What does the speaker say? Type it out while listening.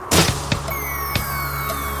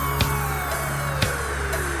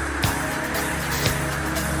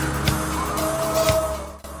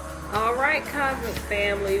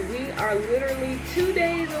family. We are literally 2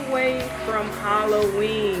 days away from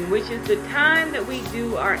Halloween, which is the time that we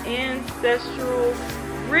do our ancestral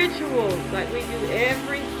rituals like we do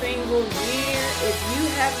every single year. If you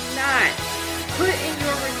have not put in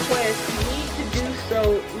your request, you need to do so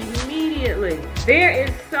immediately. There is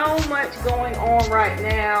so much going on right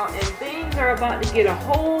now, and things are about to get a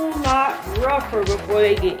whole lot rougher before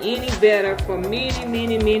they get any better for many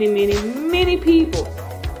people.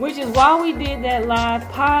 Which is why we did that live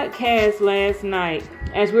podcast last night,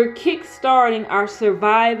 as we're kickstarting our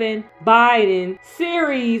Surviving Biden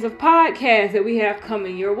series of podcasts that we have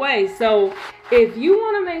coming your way. So if you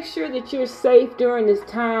want to make sure that you're safe during this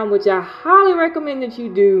time, which I highly recommend that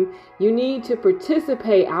you do, you need to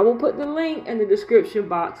participate. I will put the link in the description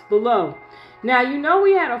box below. Now, you know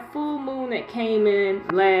we had a full moon that came in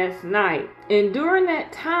last night. And during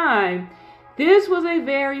that time, this was a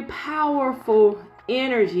very powerful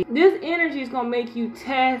energy. This energy is going to make you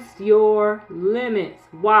test your limits.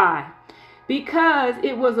 Why? Because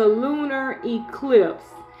it was a lunar eclipse.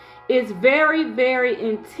 It's very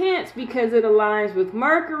intense because it aligns with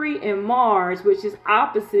Mercury and Mars, which is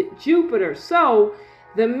opposite Jupiter. So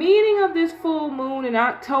the meaning of this full moon in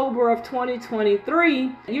October of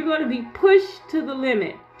 2023, you're going to be pushed to the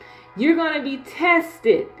limit. You're going to be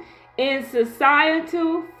tested in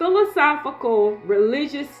societal, philosophical,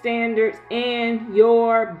 religious standards, and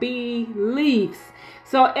your beliefs.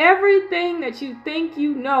 So everything that you think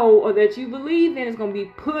you know or that you believe in is going to be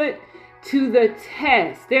put to the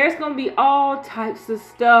test. There's going to be all types of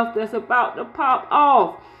stuff that's about to pop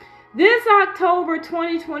off. This October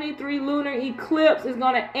 2023 lunar eclipse is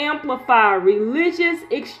going to amplify religious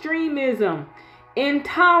extremism,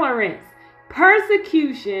 intolerance,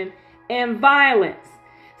 persecution, and violence.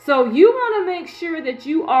 So you want to make sure that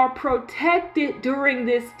you are protected during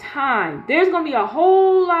this time. There's going to be a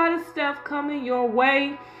whole lot of stuff coming your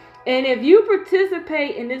way. And if you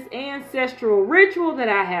participate in this ancestral ritual that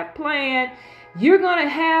I have planned, you're going to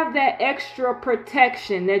have that extra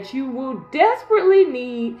protection that you will desperately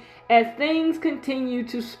need as things continue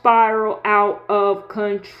to spiral out of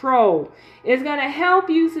control. It's going to help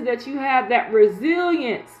you so that you have that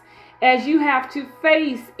resilience as you have to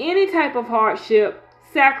face any type of hardship,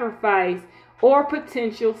 sacrifice, or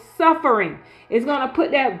potential suffering. It's going to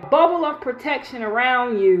put that bubble of protection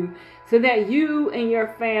around you so that you and your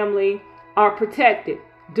family are protected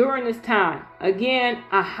during this time. Again,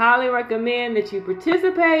 I highly recommend that you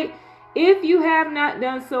participate. If you have not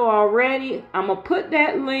done so already, I'm going to put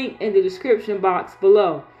that link in the description box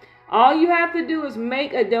below. All you have to do is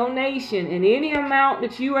make a donation in any amount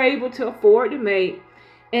that you are able to afford to make,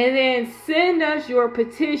 and then send us your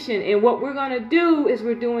petition. And what we're going to do is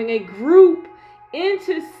we're doing a group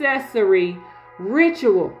intercessory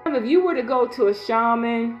ritual. If you were to go to a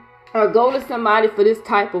shaman or go to somebody for this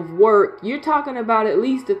type of work, you're talking about at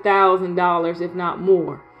least $1,000, if not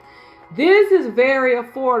more. This is very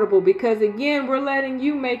affordable because, again, we're letting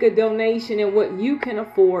you make a donation in what you can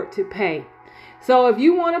afford to pay. So if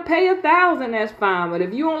you want to pay $1,000, that's fine. But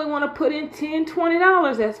if you only want to put in $10,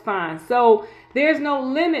 $20, that's fine. So there's no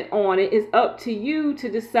limit on it. It's up to you to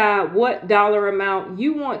decide what dollar amount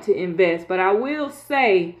you want to invest. But I will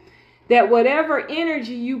say that whatever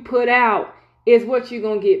energy you put out is what you're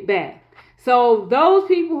going to get back. So those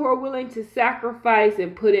people who are willing to sacrifice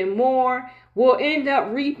and put in more will end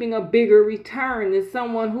up reaping a bigger return than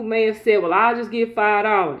someone who may have said, well, I'll just give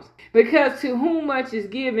 $5. Because to whom much is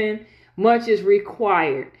given, much is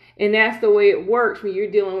required. And that's the way it works when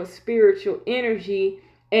you're dealing with spiritual energy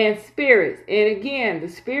and spirits. And again, the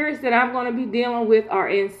spirits that I'm going to be dealing with are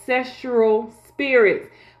ancestral spirits,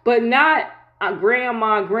 but not a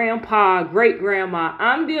grandma, grandpa, great grandma.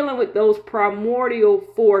 I'm dealing with those primordial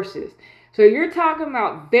forces. So you're talking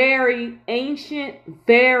about very ancient,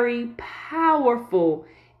 very powerful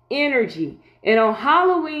energy. And on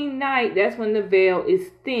Halloween night, that's when the veil is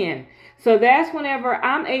thin. So that's whenever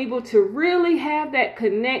I'm able to really have that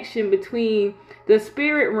connection between the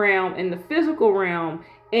spirit realm and the physical realm.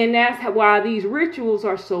 And that's why these rituals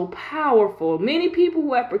are so powerful. Many people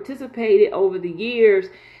who have participated over the years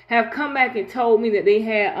have come back and told me that they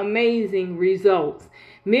had amazing results.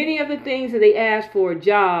 Many of the things that they asked for,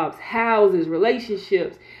 jobs, houses,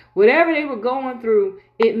 relationships, whatever they were going through,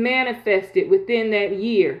 it manifested within that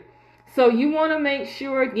year. So you want to make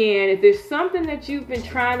sure, again, if there's something that you've been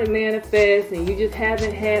trying to manifest and you just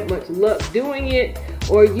haven't had much luck doing it,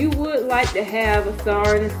 or you would like to have a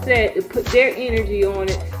star and a set to put their energy on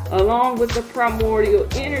it, along with the primordial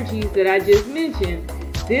energies that I just mentioned,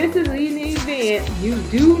 this is an event you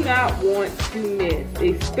do not want to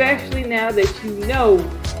miss, especially now that you know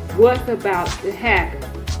what's about to happen.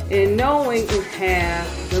 And knowing is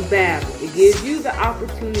half the battle. It gives you the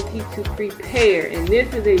opportunity to prepare. And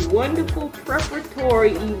this is a wonderful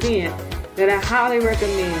preparatory event that I highly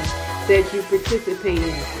recommend that you participate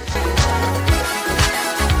in.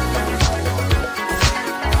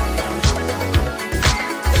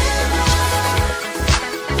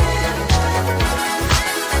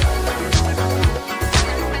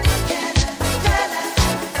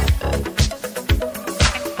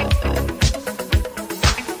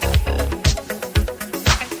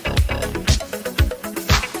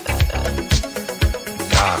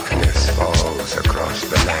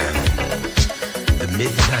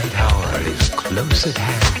 Close at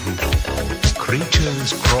hand,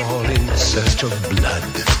 creatures crawl in search of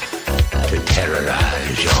blood to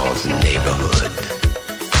terrorize your neighborhood.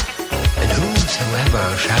 And whosoever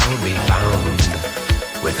shall be found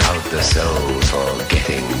without the soul for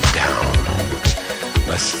getting down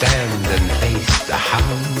must stand and face the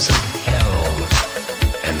hounds of hell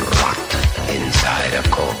and rot inside a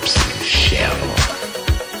corpse's shell.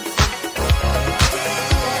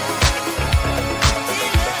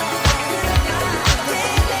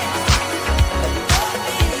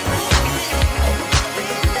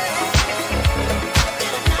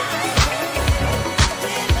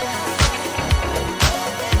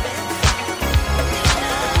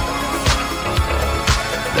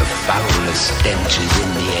 Stenches in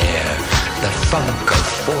the air, the funk of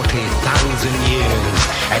 40,000 years,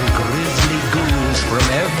 and grisly ghouls from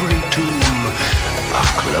every tomb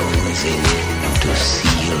are closing in to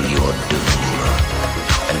seal your doom.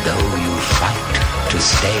 And though you fight to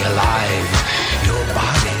stay alive, your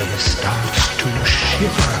body starts to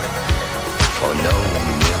shiver, for no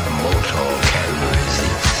mere mortal can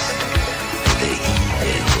resist the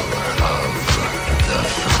evil of the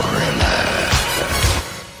thriller.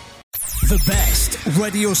 The best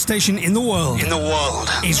radio station in the world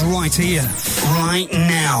is right here, right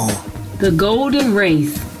now. The Golden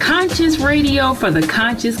Race, conscious radio for the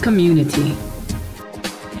conscious community.